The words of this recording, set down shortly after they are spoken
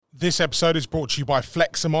This episode is brought to you by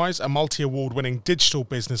Fleximize, a multi-award winning digital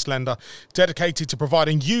business lender dedicated to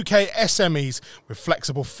providing UK SMEs with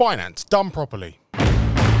flexible finance done properly. Connor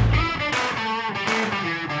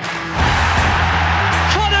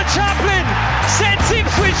Chaplin sets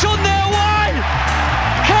Ipswich on their way.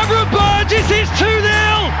 Cameron Burgess is 2-0.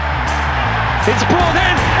 It's brought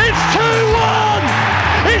in. It's 2-1.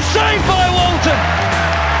 It's saved by Walton.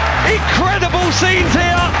 Incredible scenes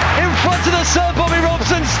here in front of the Sir Bobby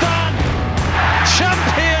Robson stand.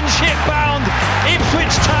 Championship bound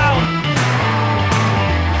Ipswich Town.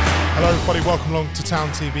 Hello everybody, welcome along to Town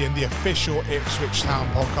TV and the official Ipswich Town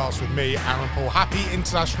podcast with me, Aaron Paul. Happy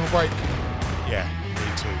international break. Yeah,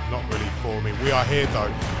 me too. Not really for me. We are here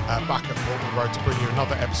though, back at Portman Road to bring you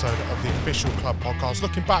another episode of the official club podcast.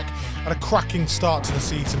 Looking back at a cracking start to the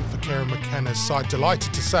season for Kieran McKenna's side.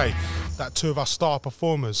 Delighted to say that two of our star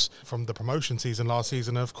performers from the promotion season last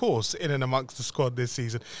season, and of course in and amongst the squad this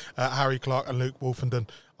season, Harry Clark and Luke Wolfenden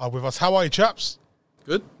are with us. How are you, chaps?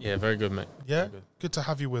 Good? Yeah, very good, mate. Yeah, good to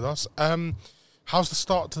have you with us. How's the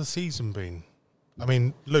start to the season been? I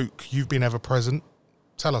mean, Luke, you've been ever present.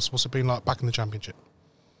 Tell us, what's it been like back in the Championship?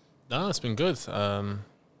 No, it's been good. It's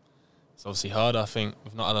obviously hard. I think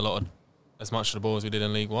we've not had as much of the ball as we did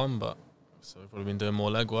in League One, but so we've probably been doing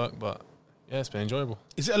more legwork, but yeah, it's been enjoyable.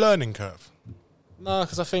 Is it a learning curve? No,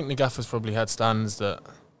 because I think the Gaffers probably had standards that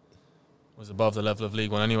was above the level of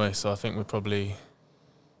League One anyway, so I think we've probably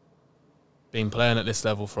been playing at this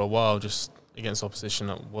level for a while, just against opposition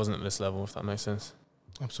that wasn't at this level, if that makes sense.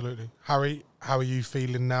 Absolutely. Harry, how are you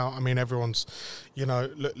feeling now? I mean, everyone's,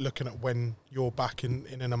 looking at when you're back in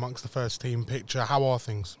and amongst the first team picture. How are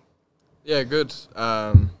things? Yeah, good.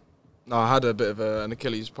 I had a bit of an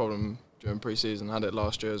Achilles problem during pre-season. I had it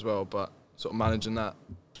last year as well, but sort of managing that.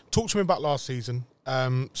 Talk to me about last season.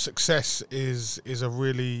 Success is a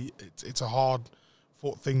really, it's a hard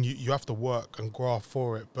fought thing. You have to work and graft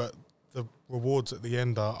for it, but the rewards at the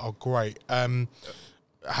end are great.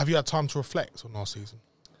 Have you had time to reflect on last season?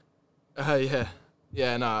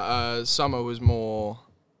 Summer was more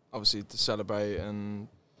obviously to celebrate and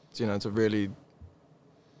to really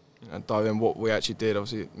dive in what we actually did.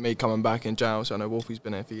 Obviously, me coming back in Jan. So I know Wolfie's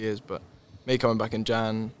been here for years, but me coming back in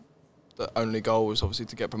Jan, the only goal was obviously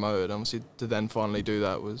to get promoted. Obviously, to then finally do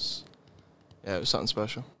that was something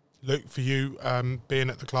special. Luke, for you,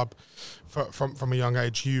 being at the club from a young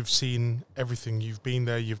age, you've seen everything. You've been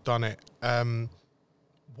there. You've done it.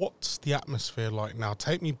 What's the atmosphere like now?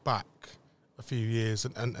 Take me back a few years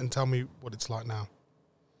and tell me what it's like now.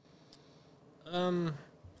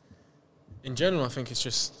 In general, I think it's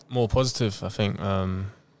just more positive. I think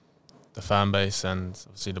the fan base and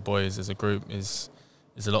obviously the boys as a group is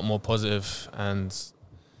a lot more positive and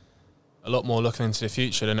a lot more looking into the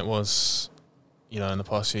future than it was, in the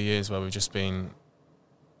past few years where we've just been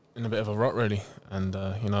in a bit of a rut, really. And,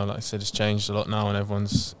 like I said, it's changed a lot now and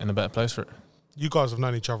everyone's in a better place for it. You guys have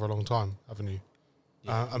known each other a long time, haven't you?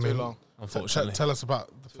 Yeah, too long. Unfortunately. Tell us about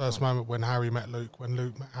the first moment when Harry met Luke, when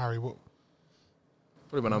Luke met Harry. What?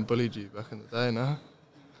 Probably when I bullied you back in the day, no?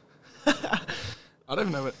 I don't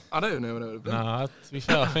even know when it would have been. Nah, to be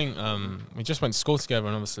fair, I think we just went to school together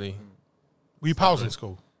and obviously... Were you pals in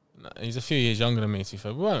school? No, he's a few years younger than me, to be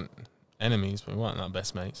fair. We weren't enemies, but we weren't like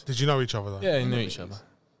best mates. Did you know each other though? Yeah, we knew each other.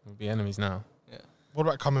 We'd be enemies now. Yeah. What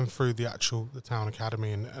about coming through the town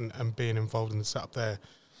academy and being involved in the setup there?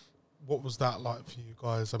 What was that like for you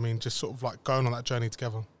guys? I mean, just sort of like going on that journey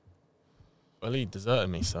together. Well, he deserted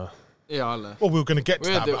me, so... Yeah, I left. Well, we were going to get to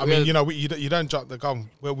that, but I mean, you don't jump the gun.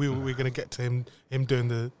 We're going to get to him doing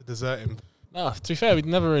the deserting. No, to be fair, we'd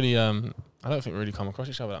never really... I don't think we really come across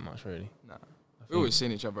each other that much, really. No. We've always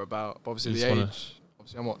seen each other about, obviously the age.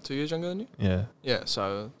 Obviously, I'm 2 years younger than you? Yeah. Yeah,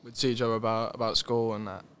 so we'd see each other about school and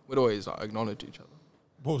that. We'd always acknowledge each other.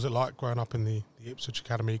 What was it like growing up in the Ipswich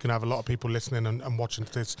Academy? You can have a lot of people listening and watching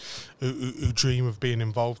this who dream of being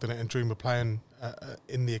involved in it and dream of playing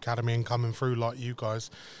in the academy and coming through like you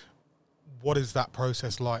guys. What is that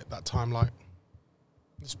process like, that time like?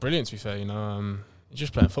 It's brilliant, to be fair, You're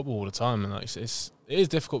just playing football all the time, and it is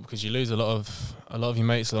difficult because you lose a lot of your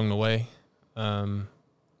mates along the way,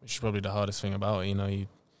 which is probably the hardest thing about it. You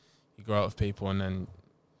grow out with people and then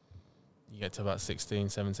you get to about 16,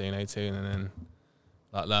 17, 18, and then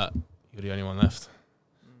like that, you're the only one left.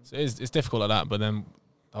 So it's difficult like that, but then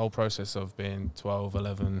the whole process of being 12,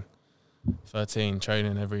 11, 13,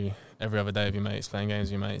 training every other day with your mates, playing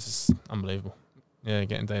games with your mates, is unbelievable. Yeah,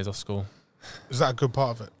 getting days off school. Is that a good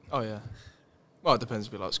part of it? Oh, yeah. Well, it depends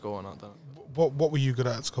if you like school or not, don't it? What were you good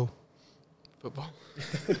at school? Football.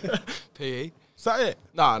 PE. Is that it?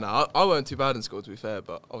 No, I weren't too bad in school, to be fair,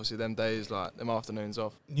 but obviously them days, like, them afternoons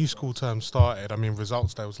off. New school term started. I mean,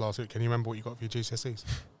 results day was last week. Can you remember what you got for your GCSEs?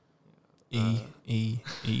 E.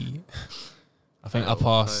 I think I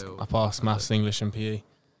Fail. passed maths, English and PE.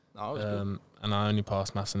 No, I was good. And I only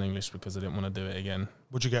passed maths and English because I didn't want to do it again.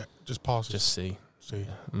 What'd you get? Just passes? Just C. C. Yeah.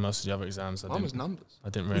 Most of the other exams Mine was numbers. I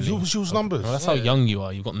didn't really. Yours numbers? Well, that's how Yeah. young you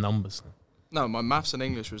are. You've got numbers. No, my maths and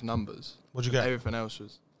English was numbers. What'd you get? Everything else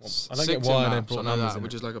was I don't get six why in they maths, brought I know numbers that, in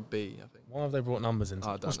which it. is like a B, I think. Why have they brought numbers into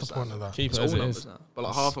I it? don't What's the understand point of that? Keep It's it all as it numbers is. now. But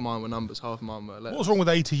like half of mine were numbers, half of mine were letters. What was wrong with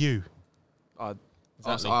A to U? I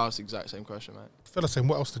Exactly. asked the exact same question, mate. Fella saying,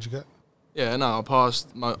 what else did you get? Yeah, no, I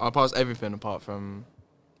passed everything apart from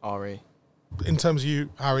RE. In terms of you,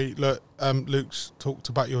 Harry, look, Luke's talked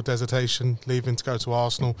about your dissertation, leaving to go to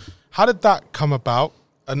Arsenal. How did that come about,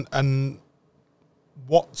 and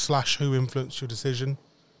what/who influenced your decision,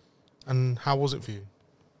 and how was it for you?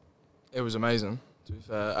 It was amazing, to be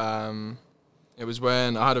fair. It was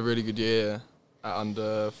when I had a really good year at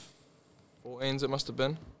under 14s, it must have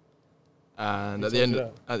been. And at the end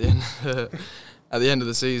of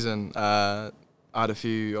the season, I had a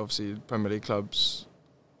few obviously Premier League clubs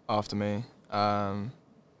after me.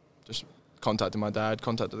 Just contacted my dad,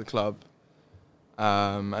 contacted the club,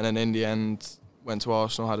 and then in the end went to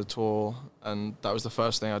Arsenal, had a tour, and that was the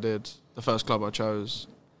first thing I did, the first club I chose.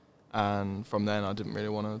 And from then I didn't really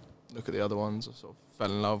want to look at the other ones. I sort of fell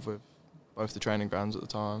in love with both the training grounds at the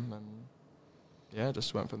time, and yeah,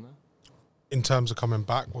 just went from there. In terms of coming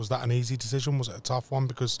back, was that an easy decision? Was it a tough one?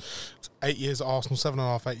 Because it's 8 years at Arsenal,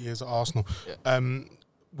 7.5, 8 years at Arsenal. Yeah.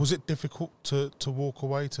 Was it difficult to walk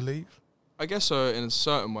away, to leave? I guess so in a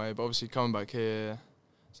certain way, but obviously coming back here.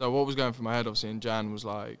 So what was going through my head obviously in Jan was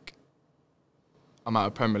like, I'm at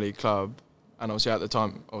a Premier League club, and obviously at the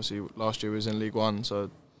time, obviously last year we was in League One, so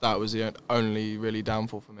that was the only really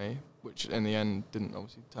downfall for me, which in the end didn't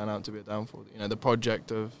obviously turn out to be a downfall. You know, the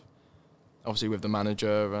project of obviously with the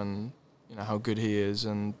manager and you know how good he is,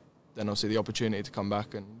 and then obviously the opportunity to come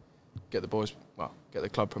back and get the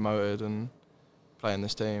club promoted and play in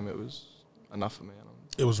this team, it was enough for me.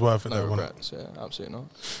 It was worth it, No though, wasn't it? regrets, yeah, absolutely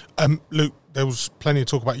not. Luke, there was plenty of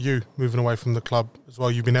talk about you moving away from the club as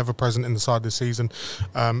well. You've been ever present in the side this season.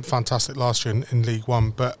 Fantastic last year in League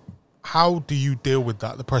One. But how do you deal with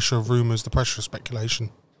that, the pressure of rumours, the pressure of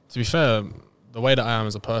speculation? To be fair, the way that I am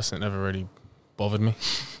as a person, it never really bothered me.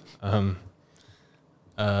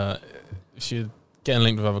 If you're getting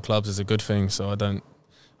linked with other clubs is a good thing, so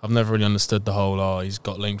I've never really understood the whole, he's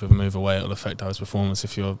got linked with a move away, it'll affect his performance.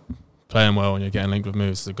 If you're playing well and you're getting linked with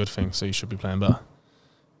moves, it's a good thing, so you should be playing better.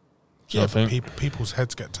 Yeah, but people's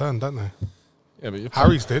heads get turned, don't they? Yeah, but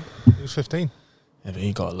Harry's did. He was 15. Yeah, but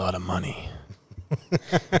he got a lot of money.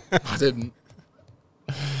 I didn't.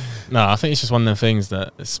 No, I think it's just one of them things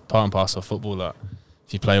that it's part and parcel of football, that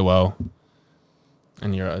if you play well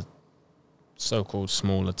and you're at a so-called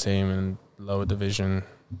smaller team in lower division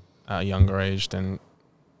at a younger age, then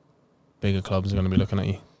bigger clubs are going to be looking at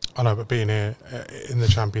you. I know, but being here in the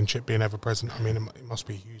Championship, being ever present, I mean, it must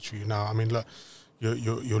be huge for you now. I mean, look,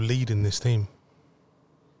 you're leading this team.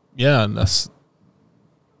 Yeah, that's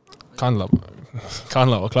kind of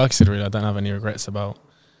like what Clark said. Really, I don't have any regrets about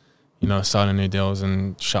signing new deals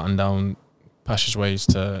and shutting down passageways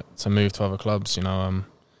to move to other clubs.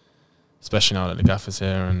 Especially now that the gaffer's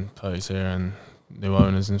here and Purdy's here and new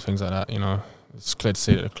owners and things like that. It's clear to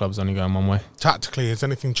see that the club's only going one way. Tactically, has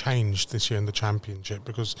anything changed this year in the Championship?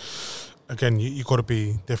 Because, again, you've got to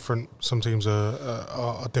be different. Some teams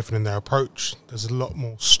are different in their approach. There's a lot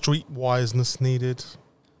more streetwiseness needed.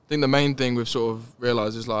 I think the main thing we've sort of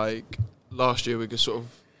realised is like last year we could sort of,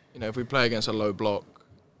 if we play against a low block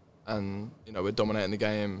and, we're dominating the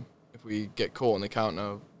game, if we get caught on the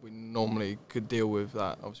counter, we normally could deal with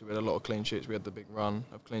that. Obviously, we had a lot of clean sheets. We had the big run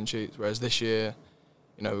of clean sheets. Whereas this year,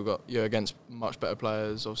 you're against much better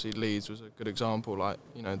players. Obviously, Leeds was a good example. Like,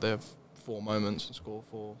 they have 4 moments and score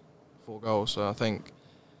four goals. So I think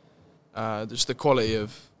just the quality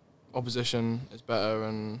of opposition is better,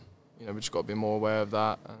 and we just got to be more aware of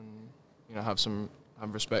that, and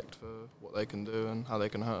have respect for what they can do and how they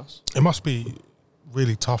can hurt us. It must be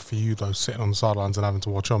really tough for you though, sitting on the sidelines and having to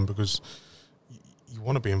watch on, because you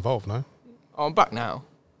want to be involved, no? Oh, I'm back now.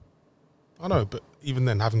 I know, but even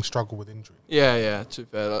then, having struggled with injury. Yeah. To be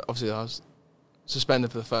fair, obviously I was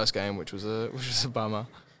suspended for the first game, which was a bummer.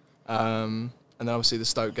 And then obviously the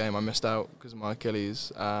Stoke game I missed out because of my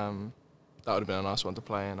Achilles. That would have been a nice one to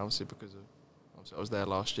play in, obviously because I was there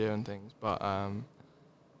last year and things. But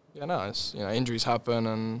it's, injuries happen,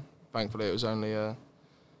 and thankfully it was only a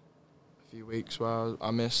few weeks where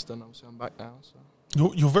I missed, and obviously I'm back now. So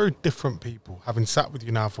You're very different people. Having sat with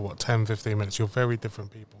you now for 10, 15 minutes, you're very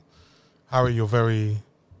different people. Harry, you're very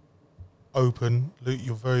open. Luke,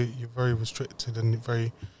 you're very restricted and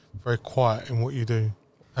very, very quiet in what you do.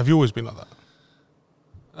 Have you always been like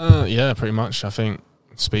that? Yeah, pretty much. I think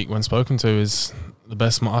speak when spoken to is the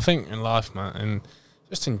best. I think in life, man, and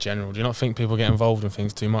just in general. Do you not think people get involved in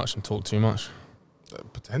things too much and talk too much?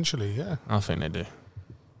 Potentially, yeah. I think they do.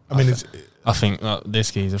 I think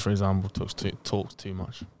this geezer, for example, talks too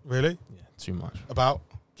much. Really? Yeah, too much. About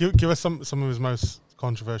give us some of his most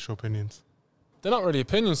controversial opinions. They're not really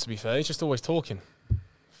opinions, to be fair. He's just always talking.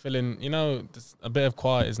 A bit of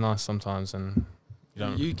quiet is nice sometimes, and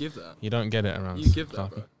you give that. You don't get it around. You give that,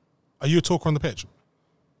 bro. Are you a talker on the pitch?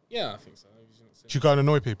 Yeah, I think so. Do you go and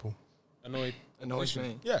annoy people? Annoys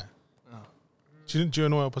me. Yeah. Oh. Do you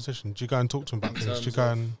annoy opposition? Do you go and talk to them about things?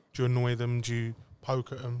 Do you annoy them? Do you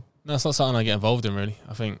poke at them? No, it's not something I get involved in, really.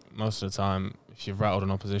 I think most of the time, if you've rattled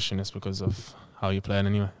an opposition, it's because of how you're playing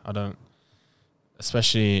anyway. I don't,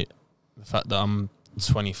 especially the fact that I'm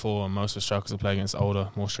 24 and most of the strikers I play against older,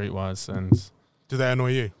 more streetwise. And do they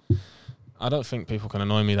annoy you? I don't think people can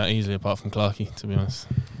annoy me that easily, apart from Clarkey, to be honest.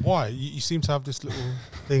 Why? You seem to have this little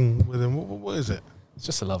thing with him. What is it? It's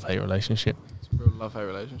just a love-hate relationship. It's a real love-hate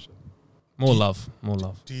relationship. More love.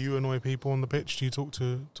 Do you annoy people on the pitch? Do you talk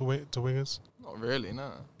to wingers? Not really,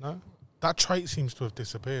 no. No? That trait seems to have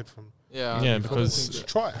disappeared from... Yeah, because...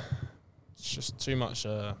 Try it. It's just too much...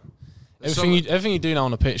 everything you do now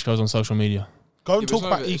on the pitch goes on social media. Go and talk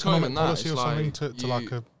about economic policy or something to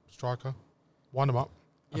like a striker. Wind them up.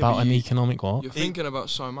 About an economic what? You're thinking about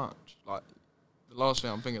so much. Like, the last thing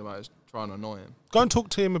I'm thinking about is trying to annoy him. Go and talk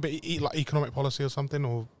to him about like economic policy or something,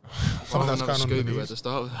 or something that's going on in the news. To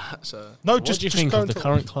start with that, so. No, what do you think of the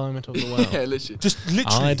current climate of the world? Yeah, literally. Just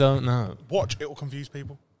literally. I don't know. Watch, it will confuse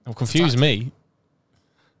people. It'll confuse me.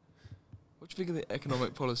 What do you think of the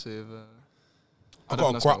economic policy of... I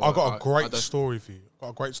got a great story for you.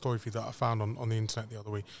 Got a great story for you that I found on the internet the other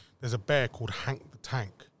week. There's a bear called Hank the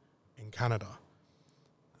Tank in Canada.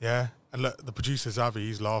 Yeah, and look, the producer Zavi,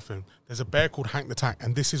 he's laughing. There's a bear called Hank the Tank,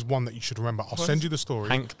 and this is one that you should remember. I'll send you the story.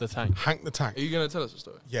 Hank the Tank. Hank the Tank. Are you going to tell us the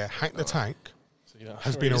story? Yeah, Hank the Tank So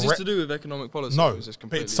has been Is this to do with economic policy? No, or is this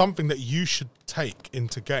but it's something that you should take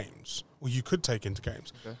into games, or you could take into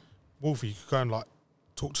games. Okay. Wolfie, you could go and like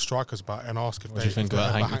talk to strikers about it and ask if What do you think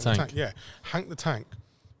about Hank the Tank? Yeah, Hank the Tank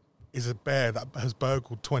is a bear that has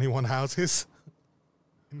burgled 21 houses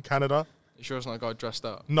in Canada. You sure it's not a guy dressed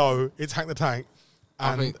up? No, it's Hank the Tank.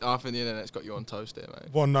 I think the internet's got you on toast here, mate.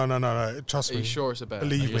 Well, no. Trust me. Are you sure it's a bear?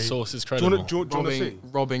 Believe me. Your source is credible. Do you want to see?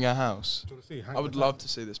 Robbing a house. Do you want to see Hank I would love to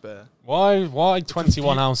see this bear. Why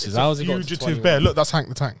 21 ounces? How has he got to fugitive 21? bear. Look, that's Hank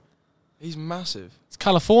the Tank. He's massive. It's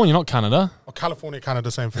California, not Canada. Oh, California, Canada,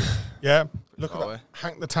 same thing. Yeah. Look Far at away. that.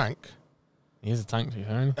 Hank the Tank. He is a tank, to be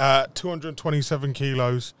fair. 227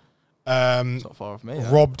 kilos. It's not far off me.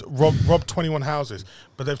 Robbed 21 houses,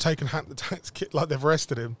 but they've taken Hank the Tank's kid, like they've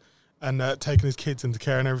arrested him and taken his kids into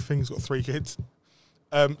care and everything. He's got 3 kids.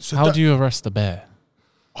 So How do you arrest a bear?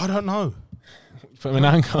 I don't know. You put him in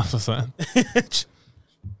handcuffs or something? They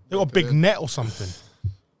got a big net or something.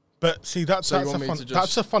 But see, that's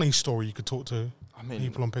a funny story you could talk to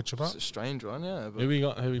people on pitch about. It's a strange one, yeah. But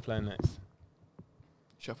Who we playing next?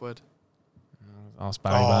 Sheffield. Ask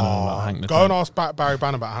Barry Bannon about Hank the Tank. Go and ask Barry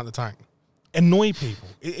Bannon about Hank the Tank. Annoy people.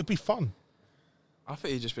 It'd be fun. I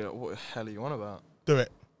think he'd just be like, what the hell are you on about? Do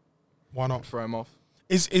it. Why not? Throw him off.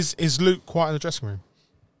 Is Luke quiet in the dressing room?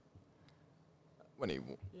 I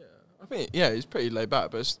think he's pretty laid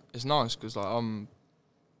back, but it's nice because like I'm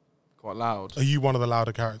quite loud. Are you one of the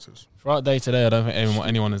louder characters? Throughout day to day, I don't think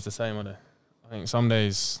anyone is the same, are they? I think some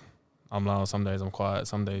days I'm loud, some days I'm quiet,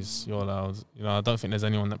 some days you're loud. You know, I don't think there's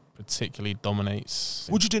anyone that particularly dominates.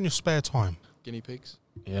 What do you do in your spare time? Guinea pigs.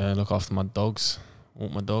 Yeah, look after my dogs,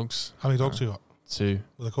 walk my dogs. How many dogs you got? 2.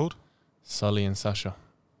 What are they called? Sully and Sasha.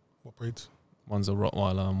 What breeds? One's a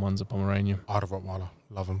Rottweiler and one's a Pomeranian. I had a Rottweiler.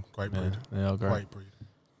 Love them. Great breed. Yeah, they are great. Great breed.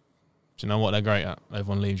 Do you know what they're great at?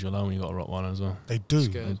 Everyone leaves you alone when you got a Rottweiler as well. They do.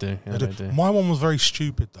 Scared. They do. Yeah, they do. My one was very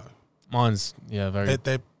stupid though. Mine's very.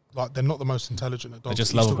 They're not the most intelligent at dogs. They're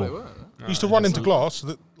just They used to- lovable. They weren't, Used to run into glass, so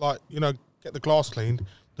that get the glass cleaned.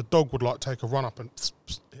 The dog would take a run up and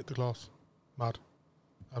hit the glass. Mad,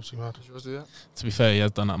 absolutely mad. Did yours do that? To be fair, he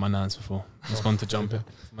has done that at my nan's before. He's gone to jump in.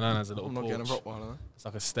 My nan has a little I'm not porch. getting a Rottweiler. It's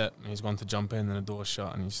like a step, and he's gone to jump in, and the door's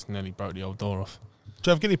shut, and he's nearly broke the old door off. Do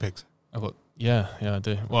you have guinea pigs? I've got yeah, I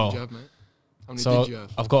do. What Well, did you have, mate? How many so did you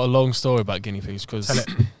have? I've got a long story about guinea pigs because Tell it.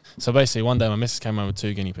 so basically one day my missus came home with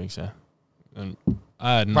 2 guinea pigs, and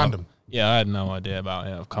I had I had no idea about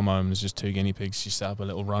it. I've come home, there's just 2 guinea pigs. She set up a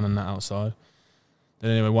little run and that outside.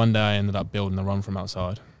 Then anyway, one day I ended up building a run from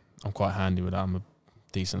outside. I'm quite handy with that. I'm a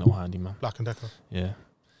decent little handyman. Black and Decker. Yeah.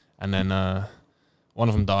 And then one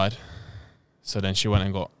of them died. So then she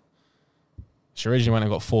originally went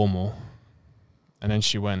and got 4 more. And then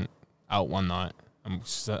she went out one night. And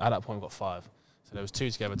so at that point, we got 5. So there was 2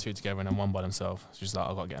 together, and then 1 by themselves. So she's like,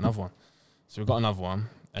 I've got to get another one. So we got another one.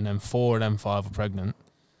 And then 4 of them 5 were pregnant.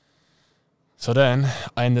 So then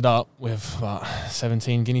I ended up with about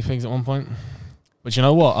 17 guinea pigs at one point. But you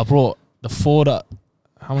know what? I brought the 5 that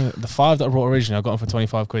I brought originally, I got them for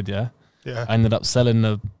 25 quid, yeah? Yeah. I ended up selling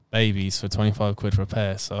the babies for 25 quid for a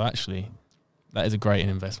pair. So actually, that is a great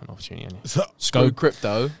investment opportunity. So, Screw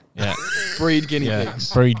crypto. Yeah. Breed guinea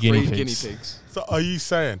pigs. Breed guinea Breed pigs. guinea pigs. so are you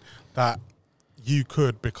saying that you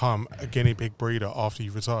could become a guinea pig breeder after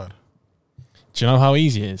you've retired? Do you know how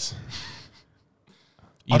easy it is?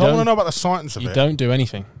 I don't want to know about the science of You it. don't do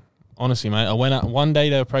anything. Honestly, mate. I went out one day,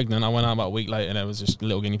 they were pregnant. I went out about a week later and there was just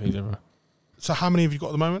little guinea pigs everywhere. So how many have you got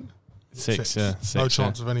at the moment? 6, yeah. 6, No yeah.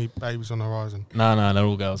 chance of any babies on the horizon. No, they're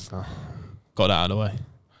all girls now. Got that out of the way.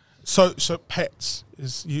 So pets,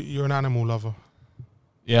 you're an animal lover.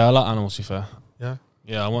 Yeah, I like animals, to be fair. Yeah.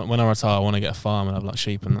 Yeah, when I retire, I want to get a farm and have like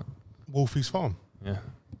sheep and that. Wolfie's Farm. Yeah.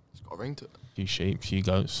 It's got a ring to it. A few sheep, a few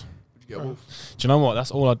goats. Would you get a wolf? Do you know what?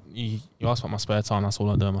 That's all you asked about my spare time. That's all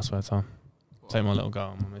I do in my spare time. Take my little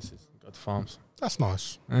girl and my missus, go to farms. That's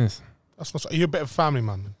nice. Yes. That's nice. Are you a bit of a family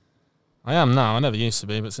man then? I am now. I never used to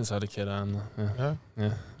be, but since I had a kid, I am. Yeah.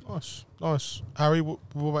 Yeah. Nice. Harry, what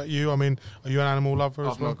about you? I mean, are you an animal lover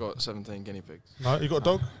as I've well? not got 17 guinea pigs. No, you got a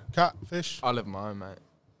dog, cat, fish. I live on my own, mate.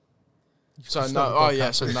 So still no, got oh yeah,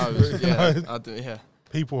 cat so food. no, yeah, I do, yeah.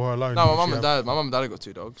 People who are alone. No, my usually mum and have- dad have got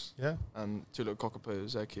 2 dogs Yeah, and 2 little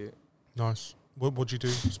cockapoos. They're cute. nice. What do you do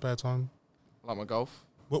spare time? I like my golf,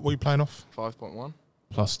 What were you playing off? 5.1.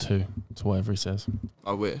 +2 to whatever he says.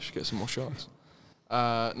 I wish get some more shots.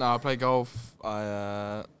 No, I play golf.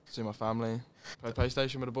 I see my family. Play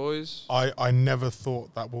PlayStation with the boys. I never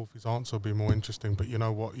thought that Wolfie's answer would be more interesting, but you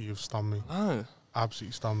know what? You've stunned me. No,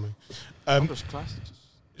 Absolutely stunned me. I'm just classic.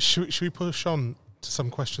 Should we push on to some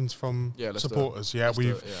questions from Yeah, let's do it. supporters? Yeah, Let's do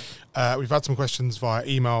it, yeah. we've had some questions via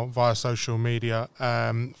email, via social media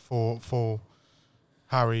for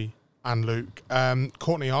Harry and Luke.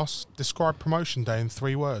 Courtney asks, describe promotion day in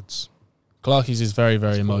 3 words. Clarkie's is very,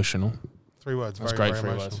 very emotional. 3 words. That's very, great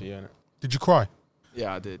very 3 words emotional. for you, isn't it? Did you cry?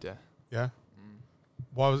 Yeah, I did. Yeah. Yeah.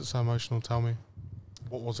 Why was it so emotional? Tell me.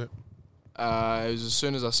 What was it? It was as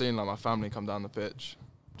soon as I seen like my family come down the pitch,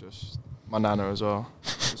 just my nana as well.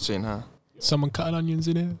 Seeing her. Someone cutting onions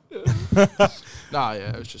in here. Nah, yeah,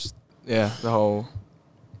 it was just the whole,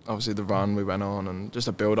 obviously the run we went on and just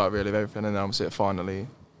a build up really of everything, and then obviously it finally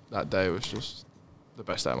that day was just the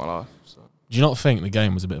best day of my life. So Do you not think the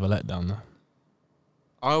game was a bit of a letdown, though?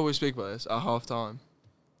 I always speak about this at half time.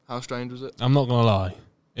 How strange was it? I'm not going to lie.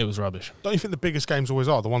 It was rubbish. Don't you think the biggest games always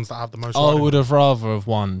are the ones that have the most? I riding? would have rather have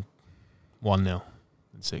won 1-0 than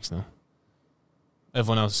 6-0.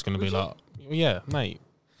 Everyone else is going to be like, yeah, mate.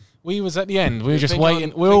 We was at the end. We were just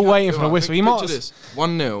waiting. We were all waiting for the whistle. You might. This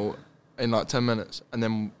 1-0 in like 10 minutes, and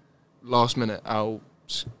then last minute Al.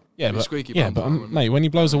 Yeah, but squeaky yeah, bum but bum, mate, when he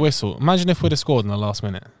blows a whistle, imagine if we'd have scored in the last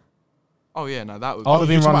minute. Oh yeah, no, that would. I'd have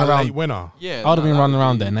been You're talking running about around. late winner. Yeah, I'd have been that running would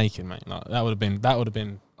around be- there naked, mate. Like that would have been. Oh, that would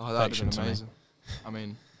have Perfection been to me. amazing. I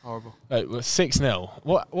mean, horrible. It was 6-0.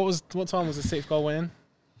 What time was the 6th goal went in?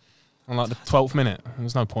 On like the 12th minute.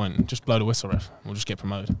 There's no point. Just blow the whistle, ref. We'll just get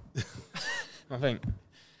promoted. I think.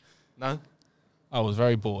 No, I was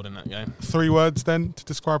very bored in that game. 3 words then to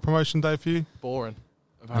describe promotion day for you. boring.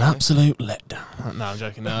 An apparently. absolute letdown. No, I'm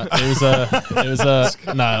joking. No, it was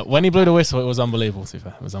no. When he blew the whistle, it was unbelievable. To be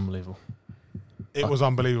fair, it was unbelievable. It was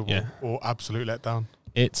unbelievable. Yeah. Or absolute letdown.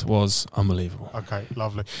 It was unbelievable. Okay,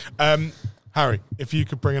 lovely. Harry, if you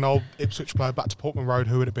could bring an old Ipswich player back to Portman Road,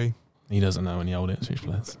 who would it be? He doesn't know any old Ipswich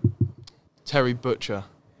players. Terry Butcher.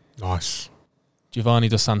 Nice. Giovanni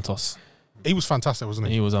Dos Santos. He was fantastic, wasn't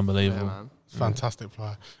he? He was Yeah, unbelievable. man. Fantastic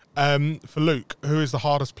player. For Luke, who is the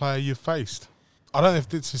hardest player you've faced? I don't know if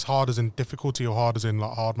this is hard as in difficulty or hard as in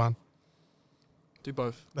like hard man. Do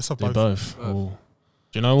both. Let's have Do both. both. Both. Ooh.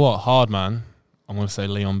 Do you know what? Hard man. I'm going to say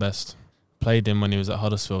Leon Best. Played him when he was at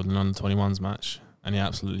Huddersfield in an under-21s match, and he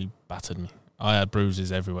absolutely battered me. I had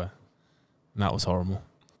bruises everywhere, and that was horrible.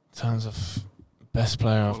 In terms of best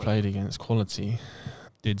player I've played against, quality,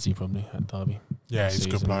 Didsy probably at Derby. Yeah, he's a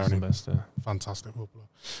good Season player, was isn't the he? best there. Fantastic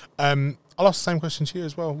footballer. I'll ask the same question to you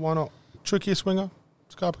as well. Why not? Trickiest winger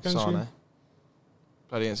to go up against you? Sane.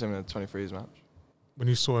 Played against him in a 23s match. When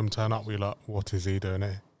you saw him turn up, were you like, what is he doing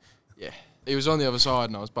here? Yeah. He was on the other side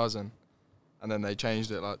and I was buzzing. And then they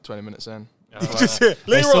changed it like 20 minutes in.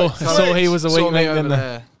 They saw he was a weak mate, didn't they?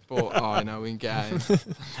 there. Thought, oh, no, we can get at him.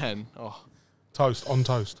 And then, Toast, on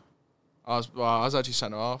toast. I was actually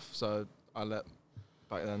centre half, so I let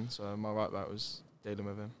back then. So my right back was dealing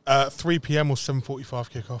with him. 3 p.m. or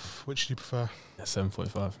 7:45 kickoff? Which do you prefer? Yeah,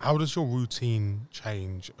 7:45. How does your routine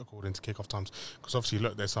change according to kickoff times? Because obviously,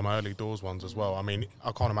 look, there's some early doors ones as well. I mean,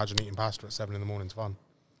 I can't imagine eating pasta at 7 in the morning is fun.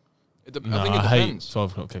 I think it hate depends.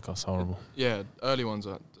 12 o'clock kickoffs. Horrible. Yeah, early ones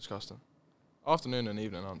are disgusting. Afternoon and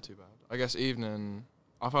evening aren't too bad. I guess evening.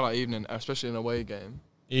 I feel like evening, especially in an away game.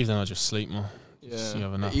 Evening, I just sleep more. Yeah, You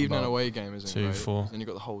have enough the evening about away game isn't 2, great. 4. Then you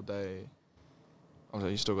got the whole day.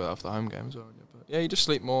 Obviously, you still got that after the home game as well. But yeah, you just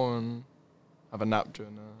sleep more and have a nap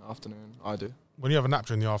during the afternoon. I do. When you have a nap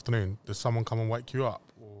during the afternoon, does someone come and wake you up,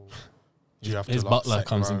 or do you have His to? butler set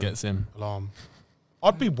comes your and own gets him. alarm.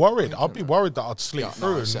 I'd be worried. I'd be worried that I'd sleep Yeah,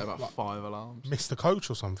 through I set and about 5 alarms. miss the coach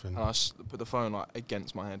or something. And I put the phone like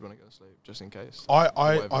against my head when I go to sleep, just in case.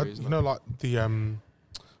 I reason. you know, like the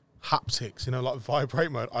haptics, you know, like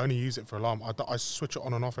vibrate mode. I only use it for alarm. I switch it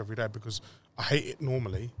on and off every day because I hate it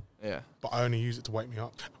normally, Yeah. but I only use it to wake me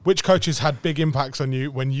up. Which coaches had big impacts on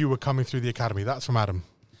you when you were coming through the academy? That's from Adam.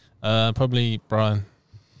 Probably Brian.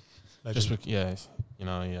 Legend.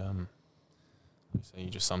 You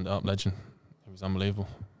just summed it up. Legend. He was unbelievable.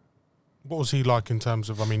 What was he like in terms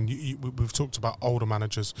of? I mean, we've talked about older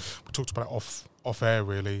managers. We talked about it off air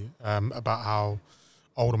really about how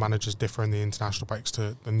older managers differ in the international breaks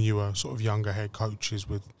to the newer sort of younger head coaches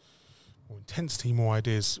with more intensity, more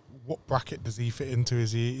ideas. What bracket does he fit into?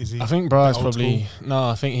 Is he? I think Brian's old probably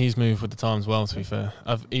I think he's moved with the times well. To be fair,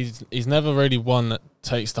 he's never really one that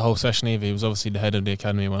takes the whole session either. He was obviously the head of the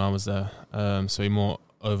academy when I was there, so he more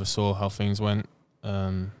oversaw how things went.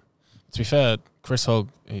 To be fair, Chris Hogg,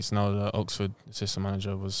 he's now the Oxford assistant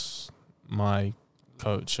manager, was my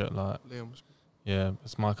coach at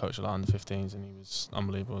it's my coach at under 15s, and he was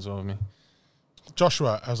unbelievable as well with me.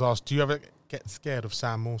 Joshua has asked, do you ever get scared of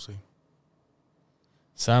Sam Morsey?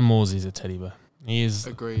 Sam Morsey's a teddy bear. He is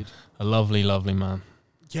Agreed. a lovely, lovely man.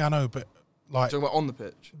 Yeah, I know, but like Talking about on the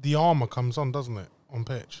pitch. the armour comes on, doesn't it, on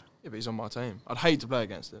pitch? Yeah, but he's on my team. I'd hate to play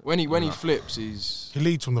against it. When he flips, he's He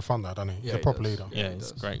leads from the front there, doesn't he? He's Yeah, a he proper does. leader. Yeah, he he's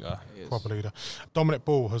a does. great guy. he is. Proper leader. Dominic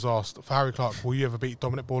Ball has asked, for Harry Clark, will you ever beat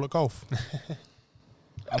Dominic Ball at golf?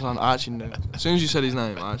 I actually knew. As soon as you said his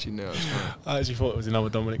name, I actually knew it was coming. I actually thought it was another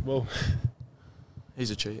Dominic Ball.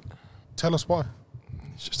 He's a cheat. Tell us why.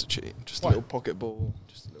 It's just a cheat. Just Why? a little pocket ball.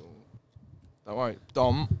 Just a little. Don't worry,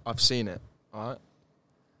 Dom. I've seen it. All right.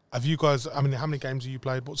 Have you guys, I mean, how many games have you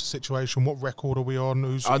played? What's the situation? What record are we on?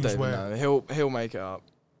 Who's I don't even where? know. He'll make it up.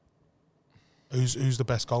 Who's the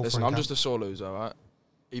best golfer? Listen, in I'm camp? just a sore loser. All right.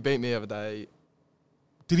 He beat me the other day.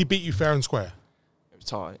 Did he beat you fair and square? It was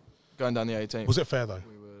tight. Going down the 18th. Was it fair though?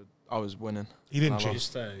 I was winning. He didn't I cheat.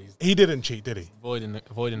 lost. He didn't cheat, did he? Avoiding the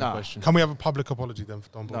Nah. question. Can we have a public apology then for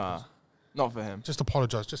Don Ball? Nah, not for him. Just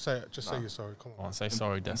apologise. Just say it. Just say Nah. you're sorry. Come Come on. on, say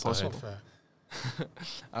sorry, Des. That's Impossible. not fair.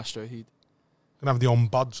 Astro Heat. Gonna have the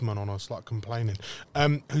ombudsman on us, like complaining.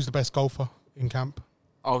 Who's the best golfer in camp?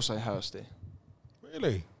 I'll say Hursty.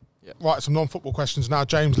 Really? Yeah. Right, some non-football questions now.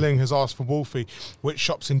 James Ling has asked for Wolfie, which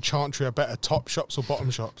shops in Chantry are better, top shops or bottom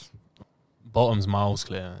shops? Bottom's miles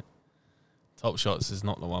clear. Top shots is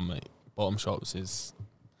not the one, mate. Bottom shots is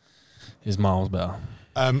miles better.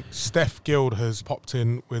 Steph Guild has popped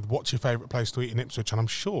in with what's your favourite place to eat in Ipswich, and I'm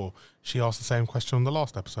sure she asked the same question on the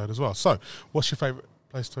last episode as well. So, what's your favourite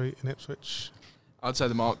place to eat in Ipswich? I'd say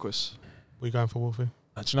the Marquis. Are you going for Wolfie?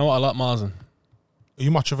 Do you know what? I like Marsden. Are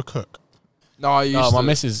you much of a cook? No, I used to. My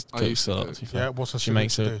missus I cooks used a to lot. cook. To be fair. Yeah, what's her She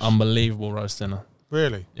makes signature an dish? unbelievable roast dinner.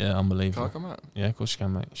 Really? Yeah, Can I unbelievable. come out? Yeah, of course you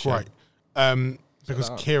can, mate. Great. Because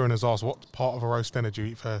that out. Kieran has asked, what part of a roast dinner do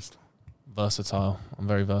you eat first? Versatile. I'm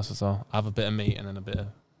very versatile. I have a bit of meat and then a bit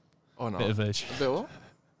Oh no. of veg. A bit of what?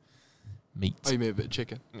 Meat. Oh, you mean a bit of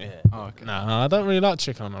chicken? Yeah. Oh, okay. No, I don't really like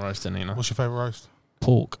chicken on a roast dinner, you know. What's your favourite roast?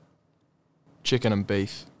 Pork. Chicken and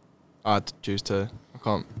beef. I had to choose two.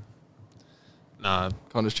 I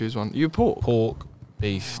can't just choose one. You pork? Pork,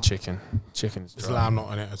 beef, chicken. Chicken's Is dry. lamb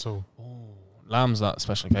not in it at all? Lamb's that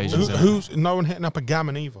special occasion. Who's no one hitting up a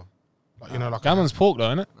gammon either? Like, you know, like Gammon's pork though,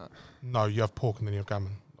 isn't it? no, you have pork and then you have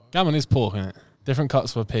gammon. Gammon is pork, isn't it? Different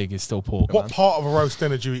cuts of a pig is still pork. What man. part of a roast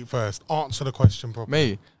dinner do you eat first? Answer the question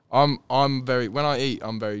properly. Me. I'm very. When I eat,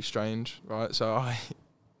 I'm very strange, right? So I.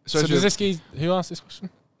 So does this guy, who asked this question?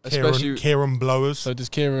 Especially. Kieran Blowers. So does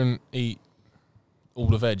Kieran eat all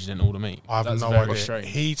the veg and all the meat? I have That's no very idea. strange.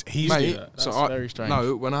 He's Mate, That's so very strange.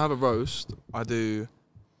 No, when I have a roast, I don't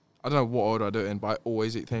know what order I do it in, but I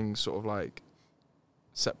always eat things sort of like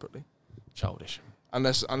separately. Childish.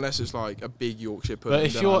 Unless it's like a big Yorkshire pudding. But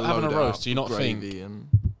if then you're I having load a it roast, up do you with not gravy think- and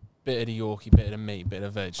bit of the Yorkie, bit of the meat, bit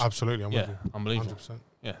of the veg. Absolutely, I'm with you. Unbelievable. 100%.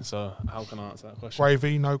 Yeah, so how can I answer that question?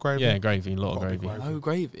 Gravy, no gravy? Yeah, gravy, a lot of Gotta be gravy. gravy. No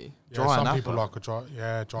gravy. Yeah, Dry some and people apple. like a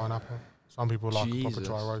dry and apple. Some people like a proper Jesus.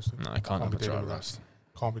 dry roast. No, I can't have be a dry dealing with that. roast.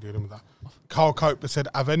 Can't be dealing with that. Carl Cope said,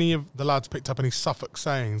 have any of the lads picked up any Suffolk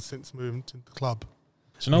sayings since moving to the club?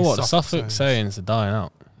 Do you know Any what? The Suffolk Suffolk sayings are dying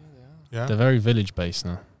out. Yeah? They're very village based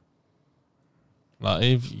now. Like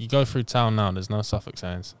if you go through town now, there's no Suffolk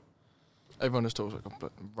sayings. Everyone just talks like a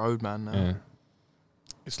roadman now. Yeah,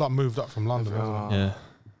 It's like moved up from London, hasn't it? yeah,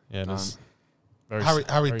 yeah. There's very Harry,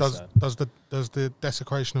 very does sad. does the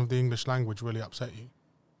desecration of the English language really upset you?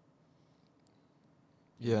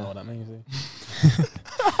 You know Yeah. what that means?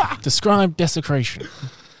 Describe desecration.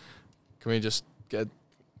 Can we just get a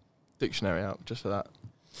dictionary out just for that?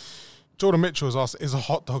 Jordan Mitchell has asked, is a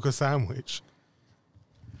hot dog a sandwich?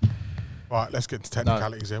 Right, let's get to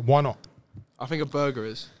technicalities here. Why not? I think a burger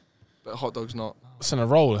is, but a hot dog's not. It's in a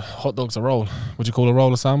roll. Hot dog's a roll. Would you call a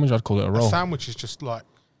roll a sandwich? I'd call it a roll. A sandwich is just like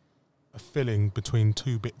a filling between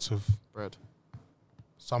two bits of Bread.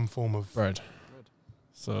 some form of bread.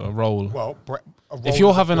 So a roll. well, a roll If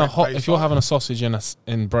you're is having a bread-based if you're item. having a sausage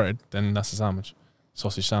in bread, then that's a sandwich.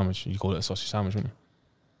 Sausage sandwich. You call it a sausage sandwich, wouldn't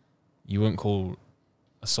you? You wouldn't call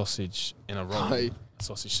a sausage in a roll Hey. a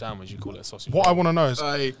sausage sandwich. You call it a sausage. What I roll. want to know is,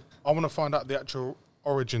 Hey, I want to find out the actual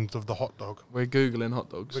origins of the hot dog. we're Googling hot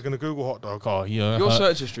dogs. We're going to Google hot dog. Oh, yeah. Your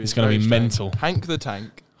search history it's is gonna very be strange. mental. Hank the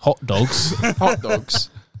Tank, Hot dogs. hot dogs.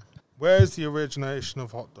 Where's the origination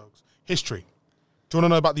of hot dogs? History. Do you want to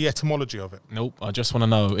know about the etymology of it? Nope. I just want to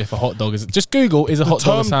know if a hot dog is. Just Google is a The hot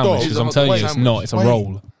dog a term sandwich? dog- Because Is a I'm hot telling dog you, a it's sandwich? not. It's a Wait.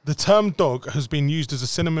 roll. The term dog has been used as a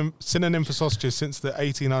synonym for sausages since the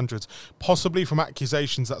 1800s, possibly from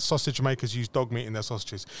accusations that sausage makers use dog meat in their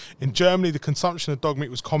sausages. In Germany, the consumption of dog meat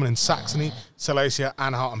was common in Saxony, Silesia,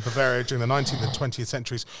 Anhalt and Bavaria during the 19th and 20th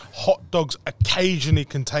centuries. Hot dogs occasionally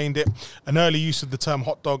contained it. An early use of the term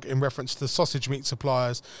hot dog in reference to the sausage meat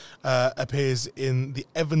suppliers appears in the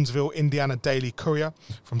Evansville, Indiana Daily Courier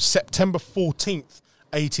from September 14th,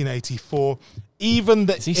 1884. Even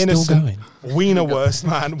the Is he still innocent going? Wienerwurst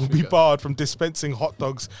man will be barred from dispensing hot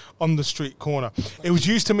dogs on the street corner. It was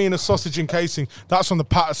used to mean a sausage encasing. That's from the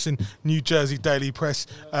Patterson, New Jersey Daily Press,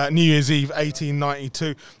 New Year's Eve,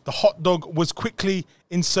 1892. The hot dog was quickly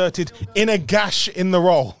inserted in a gash in the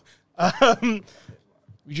roll.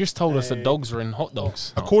 You just told us that dogs are in hot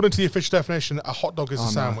dogs. According to the official definition, a hot dog is a no.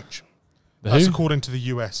 sandwich. The That's who? according to the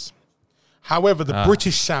US. However, the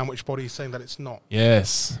British sandwich body is saying that it's not.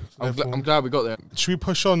 Yes. I'm glad we got there. Should we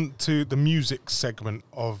push on to the music segment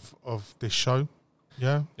of this show?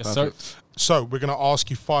 Yeah? Yes, sir. So we're going to ask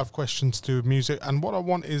you 5 questions to do with music, and what I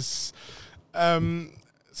want is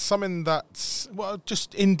something that's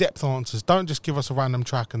just in-depth answers. Don't just give us a random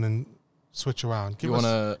track and then switch around. Give You us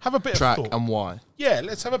want have a to bit track of thought. and why? Yeah,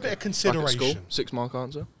 let's have a bit of Like at school, consideration. 6-mark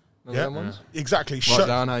answer. Know Yeah, them ones? exactly. Write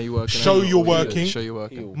down how you working. show you're working. Show you're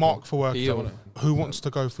working. Mark for work. Heel. Who wants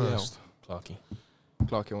to go first? Clarky.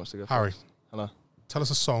 Clarky wants to go. Harry, first. Hello. tell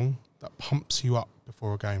us a song that pumps you up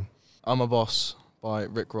before a game. I'm a Boss by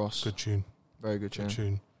Rick Ross. Good tune. Very good tune. Good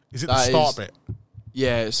tune. Is it That the start is- bit?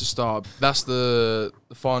 Yeah, it's the start. That's the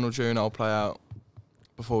final tune I'll play out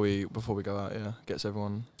before we go out. Yeah, gets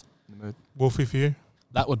everyone in the mood. Wolfie for you?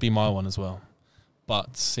 That would be my one as well.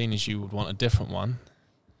 But seeing as you would want a different one,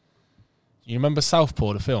 you remember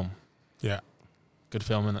Southpaw, the film? Yeah. Good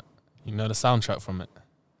film, innit? You know the soundtrack from it?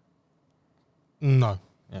 No.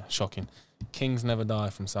 Yeah, shocking. Kings Never Die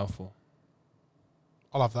from Southpaw.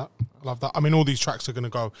 I love that. I love that. I mean, all these tracks are going to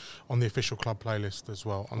go on the official club playlist as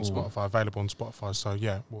well on Ooh. Spotify, available on Spotify. So,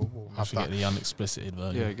 yeah, we'll I have forget that. the unexplicit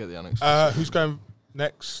version. Yeah, get the annex. Who's going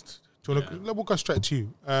next? Do you want to? We'll go straight to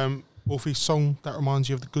you. Wolfie, song that reminds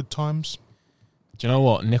you of the good times? Do you know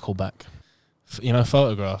what? Nickelback.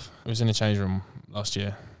 Photograph. It was in the change room last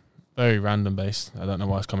year. Very random based. I don't know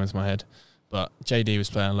why it's come into my head. But JD was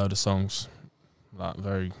playing a load of songs, like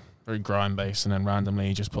very, very grime based, and then randomly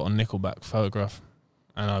he just put on Nickelback Photograph.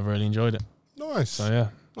 And I really enjoyed it. Nice. So, yeah.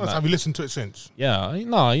 Nice. That- Have you listened to it since? Yeah.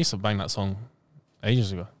 I used to bang that song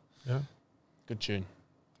ages ago. Yeah. Good tune.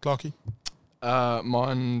 Clarky?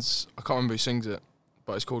 Mine's, I can't remember who sings it,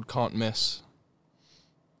 but it's called Can't Miss.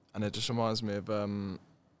 And it just reminds me of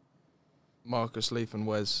Marcus Leaf and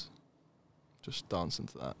Wes just dancing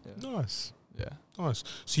to that. Yeah. Nice. Yeah. Nice.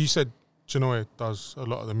 So you said Janoy does a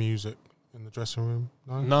lot of the music in the dressing room?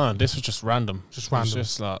 No? No, this was just random. Just It was random.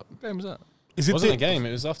 just like, What game was that? Is it it wasn't a game.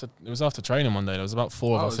 It was after training one day. There was about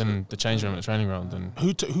 4 of Oh, us is in it? the change room at the training ground, and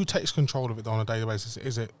Who takes control of it on a daily basis?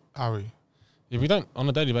 Is it Harry? if we don't on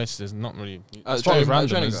a daily basis, there's not really. At As far as training- at random,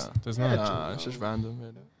 training there's, ground? there's no. Nah, it's just random.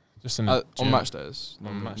 Really. Just in the On gym. match days.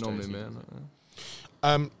 On match normally days, me. yeah.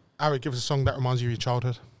 innit? Yeah. Harry, give us a song that reminds you of your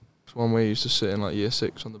childhood. It's one where you used to sit in like year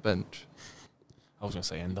 6 on the bench. I was going to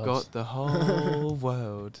say End Ups. Got the whole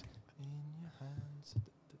world in your hands.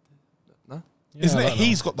 No? Yeah, Isn't I it? like that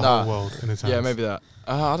He's got the Nah. whole world in his hands. Yeah, maybe that.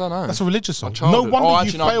 I don't know. That's a religious song. My No childhood. wonder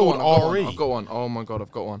actually, you no, I've got failed one, RE. I've got one. Oh my god,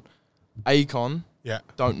 I've got one. Akon, Yeah.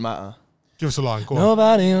 Don't Matter. Give us a line. Go on.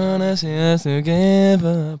 Nobody wanna see us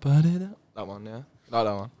together, but it up. That one, yeah. Like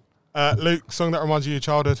that one. Luke, song that reminds you of your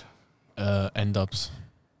childhood. End Ups.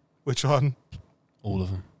 Which one? All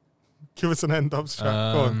of them. Give us an end ups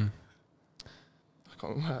track. Go on. I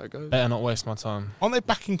can't remember how it goes. Better not waste my time. Aren't they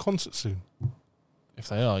back in concert soon? If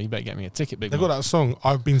they are, you better get me a ticket, big They got man. that song,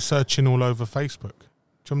 I've been searching all over Facebook.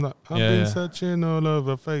 Do you remember that? I've Yeah, been yeah. searching all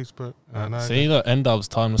over Facebook. And See, look, End Ups,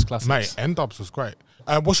 timeless classics. Mate, End Ups was great.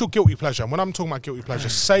 What's your guilty pleasure? And when I'm talking about guilty pleasure,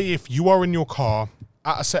 say if you are in your car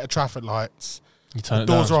at a set of traffic lights, You turn the it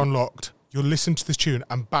doors down. are unlocked, you'll listen to this tune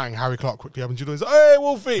and bang, Harry Clark quickly opens your door. He's like, hey,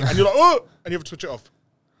 Wolfie! And you're like, oh! And you have to switch it off.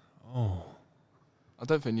 Oh. I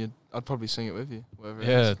don't think I'd probably sing it with you. Whatever it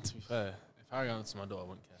Yeah, is. to be fair. If Harry answered my door, I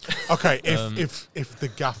wouldn't care. Okay, if the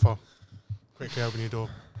gaffer quickly open your door,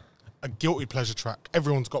 a guilty pleasure track.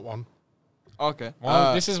 Everyone's got one. Okay.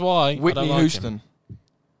 Well, this is why I Whitney don't like Houston. him.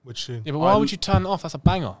 Which tune? Yeah, but why would you turn it off? That's a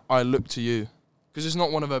banger. I Look to You. Because it's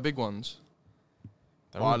not one of her big ones.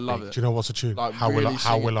 That But I would love be. it. Do you know what's a tune? Like, how really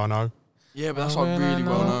how sing will it. I know? Yeah, but that's like really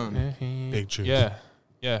well known. Big tunes. Yeah,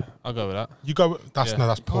 yeah, I'll go with that. You go. That's Yeah. no.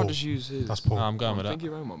 That's You Paul. can't just use his. That's Paul. No, I'm going with Think that.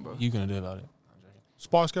 your own one, bro. You gonna do about it?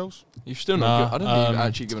 Spice Girls. You've still Nah, not. I don't think you've um,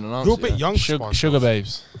 actually given an answer. You're a bit yet. young. for Sugar, Spice Sugar Girls.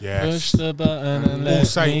 Babes. Yes. Push the button and All let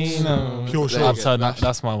Saints. me know. Pure Yeah, I'll Shores. turn that.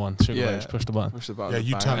 That's my one. Sugar Yeah. Babes. Push the button. Push the button. Yeah,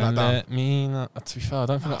 you bang turn it. that And down. let me know. To be fair, I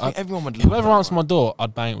don't think. I think everyone would. Whoever love answered my door,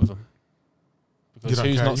 I'd bang it with them. Because You don't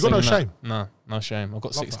who's care. not You got no singing shame? that? No, no shame. I've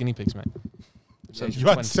got Love 6 that. guinea pigs, mate. Yeah, You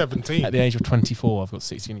had 20. 17. At the age of 24, I've got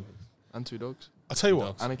 6 guinea pigs. And 2 dogs. I tell you what,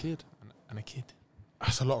 Dogs. And a kid. And a kid.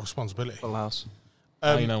 that's a lot of responsibility. Full house.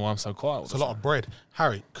 Now you know why I'm so quiet. It's a lot of bread.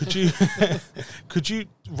 Harry, could you could you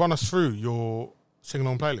run us through your sing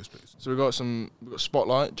along playlist, please? So we've got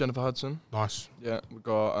Spotlight, Jennifer Hudson. Nice. Yeah, we've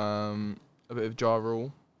got a bit of Ja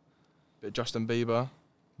Rule, a bit of Justin Bieber,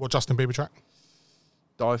 What Justin Bieber track?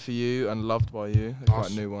 Die For You and Loved By You. They're Nice.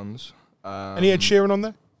 quite new ones. Any Ed Sheeran on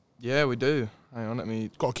there? Yeah, we do. Hang on, let me...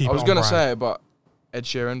 Got to keep I it was on going to brand. say it, but Ed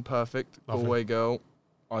Sheeran, perfect. Lovely. Galway Girl,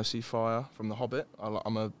 I See Fire from The Hobbit.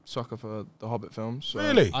 I'm a sucker for the Hobbit films. So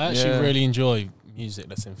Really? I actually Yeah. really enjoy music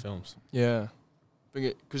that's in films. Yeah.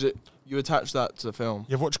 Because you attach that to the film.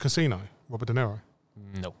 You ever watched Casino? Robert De Niro.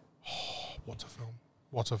 No. What a film!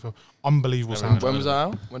 What a film! Unbelievable Never soundtrack. When was that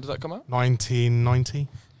out? When did that come out? 1990.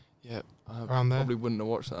 Yeah, I Around there. probably wouldn't have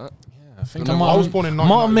watched that. Yeah, I think No, I no, might. I was born in might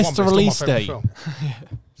have 1991. missed the but release it's still my date. favourite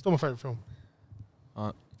film. Still my favourite film.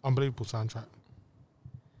 Alright. Unbelievable soundtrack.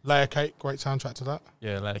 Layer Cake, great soundtrack to that.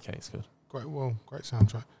 Yeah, Layer Cake's good. Great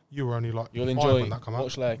soundtrack. You were only like You'll 5 enjoy when that come out.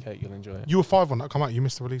 Watch Layer Cake, you'll enjoy it. You were 5 when that come out. You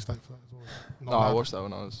missed the release date for that as well. Not No, I bad. watched that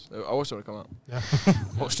when I watched it when it came out. Yeah.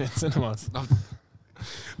 watched it in cinemas.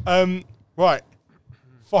 Right.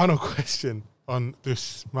 Final question on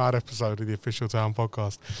this mad episode of the Official Town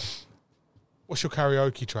podcast. What's your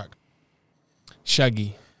karaoke track?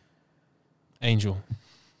 Shaggy. Angel.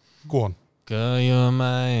 Go on. Girl, you're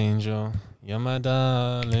my angel. You're my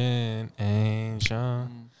darling angel.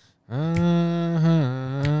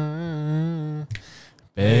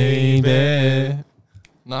 Baby.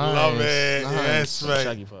 Nice. Love it. Nice. Yes, mate.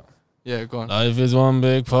 Shaggy part. Yeah, go on. Life is one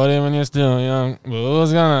big party when you're still young. But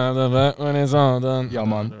who's gonna have the back when it's all done? Yeah,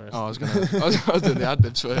 man. The rest. Oh, I was doing the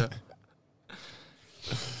ad-libs for you.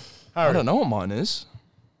 I Harry. don't know what mine is.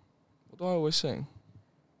 What do I always sing?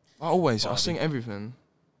 I Barbie. sing everything.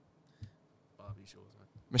 Barbie Shores, mate.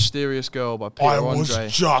 Mysterious Girl by Peter I was Andre.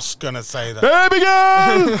 just going to say that. Baby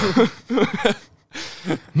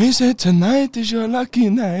girl! Me say tonight is your lucky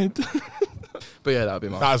night. But yeah, that'd be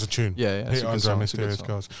mine. That is a tune. Yeah, yeah. It's Peter a good Andre, song. It's a good Mysterious song.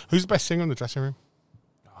 Girls. Who's the best singer in the dressing room?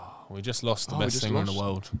 We just lost the Oh, we best just singer in the lost.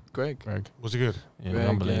 world, Greg. Greg. Was he good? Yeah, Greg,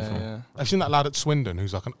 unbelievable. Yeah, yeah. Have you seen that lad at Swindon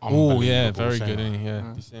who's like an unbelievable Oh yeah, very singer? good. Isn't he? Yeah,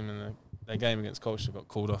 Yeah. you see him in their game against Colchester got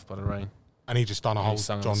called off by the rain. And he just done a He whole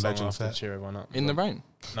sung John a song Legend after set to cheer everyone up. In the rain.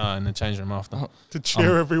 No, in the change room after. Oh. to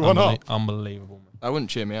cheer everyone up. Unbelievable, man. That wouldn't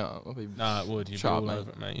cheer me up. I'd be Nah, it would. You'd Shut be up, all mate. over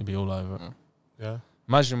it, mate. You'd be all over it. Yeah. Yeah.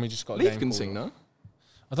 Imagine we just got a Leaf game can called sing, off. no?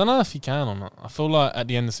 I don't know if he can or not. I feel like at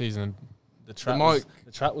the end of the season, the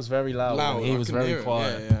track was very loud, and he I was can very hear it.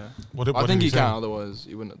 quiet. Yeah, What yeah. did, I what think did he sing? can, otherwise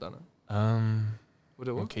he wouldn't have done it. Would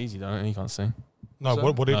it Well, work? Keezy don't, and he can't sing. No, So-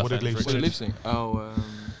 what did No, Leaf thanks, What did sing? Leaf sing? Oh,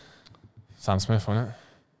 Sam Smith, wasn't it?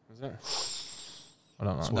 Was it? I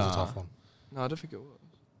don't know. This was Nah. a tough one. no, I don't think it was.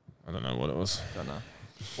 I don't know what it was. Don't know.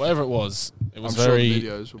 Whatever it was I'm very. sure the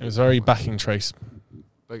videos will It be was very fine. backing trace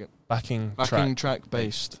Backing track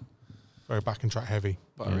based. Very backing track heavy.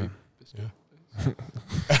 Buttery. Yeah.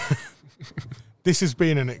 This has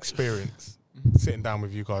been an experience, sitting down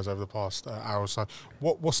with you guys over the past hour or so.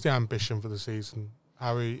 What's the ambition for the season,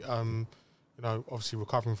 Harry? You know, obviously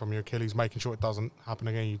recovering from your Achilles, making sure it doesn't happen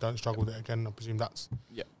again, you don't struggle with it again. I presume that's...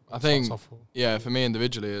 Yeah, I think, for me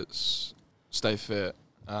individually, it's stay fit.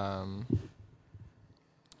 Obviously,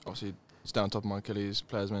 stay on top of my Achilles,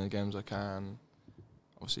 play as many games as I can.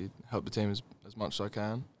 Obviously, help the team as much as I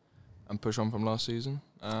can and push on from last season.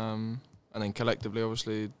 And then collectively,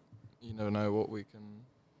 obviously, you never know what we can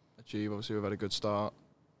achieve. Obviously, we've had a good start.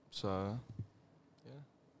 So, yeah.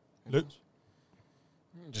 Luke?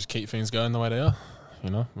 Just keep things going the way they are.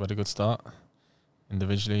 You know, we've had a good start.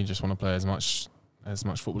 Individually, you just want to play as much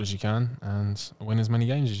football as you can and win as many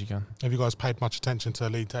games as you can. Have you guys paid much attention to the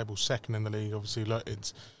league table? Second in the league, obviously. Look,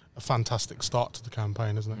 it's a fantastic start to the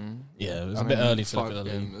campaign, isn't it? Yeah, it was a bit early to look at the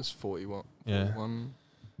league. There's 41. Yeah. 41.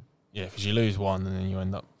 Yeah, because you lose one and then you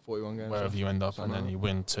end up 41 games. wherever you end up, and then you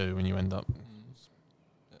win two and you end up.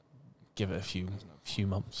 Give it a few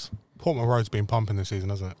months. Portman Road's been pumping this season,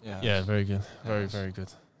 hasn't it? Yeah, very good. Very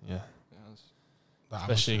good. Yeah.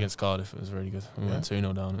 Especially against Cardiff, it was really good. We went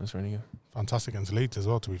 2-0 down, it was really good. Fantastic against Leeds as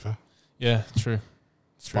well, to be fair. Yeah, true.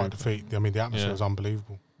 Despite defeat, I mean, the atmosphere was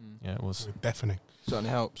unbelievable. Yeah, it was. Deafening. Certainly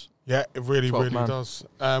helps. Yeah, it really does.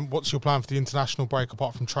 What's your plan for the international break,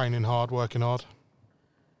 apart from training hard, working hard?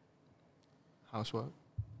 Housework.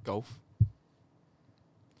 Golf.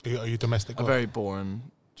 Are you domestic? A very boring,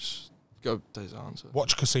 just go day's answer.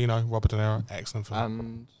 Watch Casino, Robert De Niro, excellent film.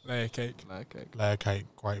 And Layer Cake. Layer Cake,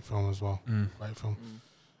 great film as well. Great film.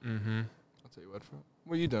 Mm-hmm. I'll take your word for it.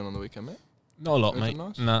 What are you doing on the weekend, mate? Not a lot, Anything mate.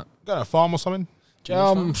 nice? Nah. Going to a farm or something? Yeah,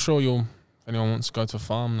 I'm sure if anyone wants to go to a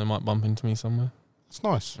farm, they might bump into me somewhere. It's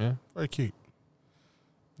nice. Yeah. Very cute.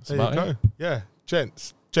 That's there you go. Yeah.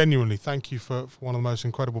 Gents, genuinely, thank you for one of the most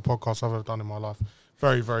incredible podcasts I've ever done in my life.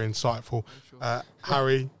 Very, very insightful.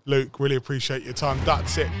 Harry, Luke, really appreciate your time.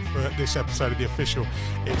 That's it for this episode of the official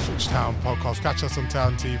Ipswich Town podcast. Catch us on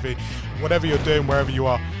Town TV. Whatever you're doing, wherever you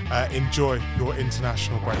are, enjoy your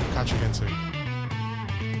international break. Catch you again soon.